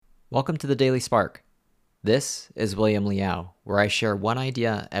Welcome to the Daily Spark. This is William Liao, where I share one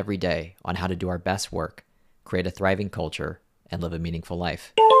idea every day on how to do our best work, create a thriving culture, and live a meaningful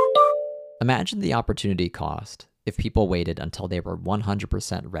life. Imagine the opportunity cost if people waited until they were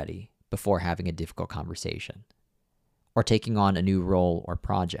 100% ready before having a difficult conversation, or taking on a new role or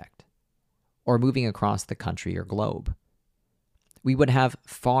project, or moving across the country or globe. We would have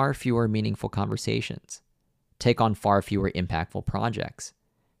far fewer meaningful conversations, take on far fewer impactful projects,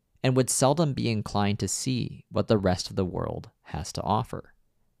 and would seldom be inclined to see what the rest of the world has to offer.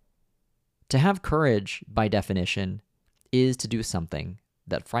 To have courage, by definition, is to do something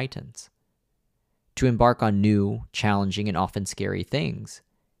that frightens. To embark on new, challenging, and often scary things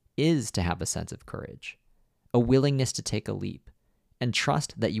is to have a sense of courage, a willingness to take a leap, and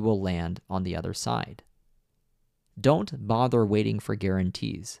trust that you will land on the other side. Don't bother waiting for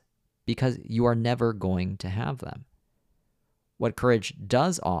guarantees, because you are never going to have them. What courage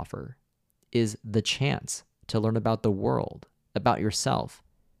does offer is the chance to learn about the world, about yourself,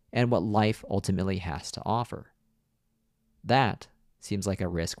 and what life ultimately has to offer. That seems like a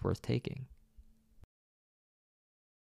risk worth taking.